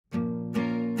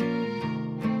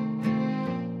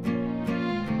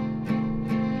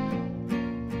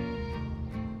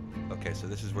Okay, so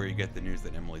this is where you get the news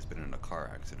that Emily's been in a car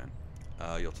accident.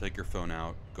 You'll take your phone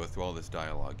out, go through all this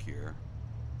dialogue here,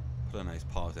 put a nice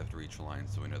pause after each line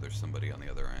so we know there's somebody on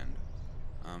the other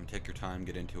end. Take your time,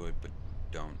 get into it, but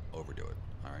don't overdo it,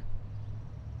 alright?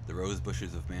 The Rose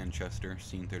Bushes of Manchester,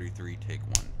 scene 33, take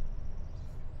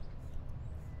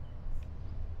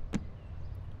 1.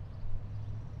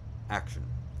 Action.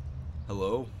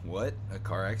 Hello? What? A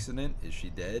car accident? Is she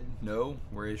dead? No?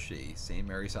 Where is she? St.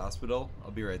 Mary's Hospital?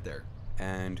 I'll be right there.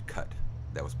 And cut.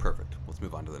 That was perfect. Let's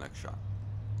move on to the next shot.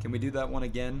 Can we do that one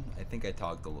again? I think I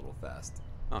talked a little fast.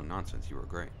 Oh, nonsense. You were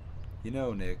great. You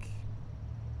know, Nick.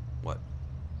 What?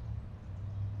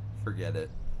 Forget it.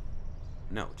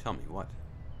 No, tell me, what?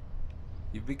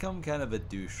 You've become kind of a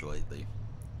douche lately.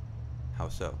 How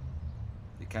so?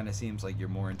 It kind of seems like you're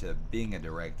more into being a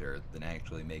director than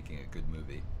actually making a good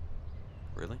movie.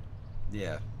 Really?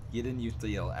 Yeah, you didn't used to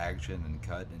yell action and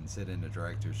cut and sit in a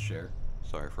director's chair.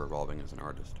 Sorry for evolving as an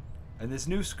artist. And this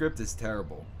new script is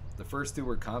terrible. The first two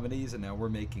were comedies and now we're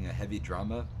making a heavy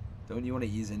drama. Don't you want to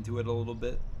ease into it a little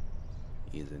bit?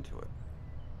 Ease into it.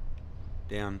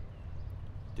 Dan,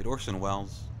 did Orson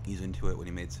Welles ease into it when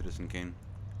he made Citizen Kane?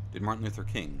 Did Martin Luther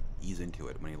King ease into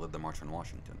it when he led the March on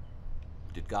Washington?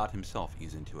 Did God himself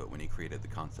ease into it when he created the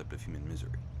concept of human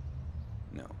misery?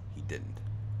 No, he didn't.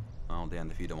 Well,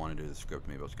 Dan, if you don't want to do the script,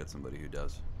 maybe I'll just get somebody who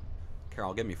does.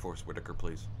 Carol, get me Forrest Whitaker,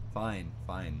 please. Fine.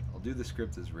 I'll do the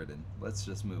script as written. Let's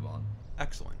just move on.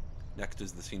 Excellent. Next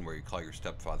is the scene where you call your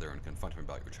stepfather and confront him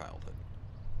about your childhood.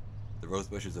 The Rose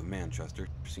Bushes of Manchester,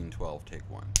 scene 12, take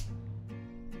 1.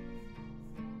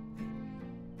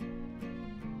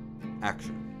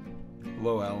 Action.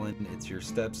 Hello, Alan. It's your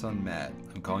stepson, Matt.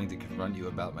 I'm calling to confront you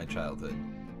about my childhood.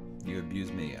 You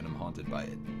abused me, and I'm haunted by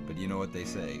it. But you know what they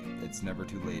say, it's never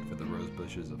too late for the Rose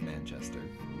Bushes of Manchester.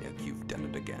 Nick, you've done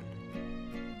it again.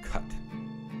 Cut.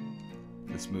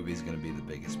 This movie's gonna be the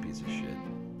biggest piece of shit.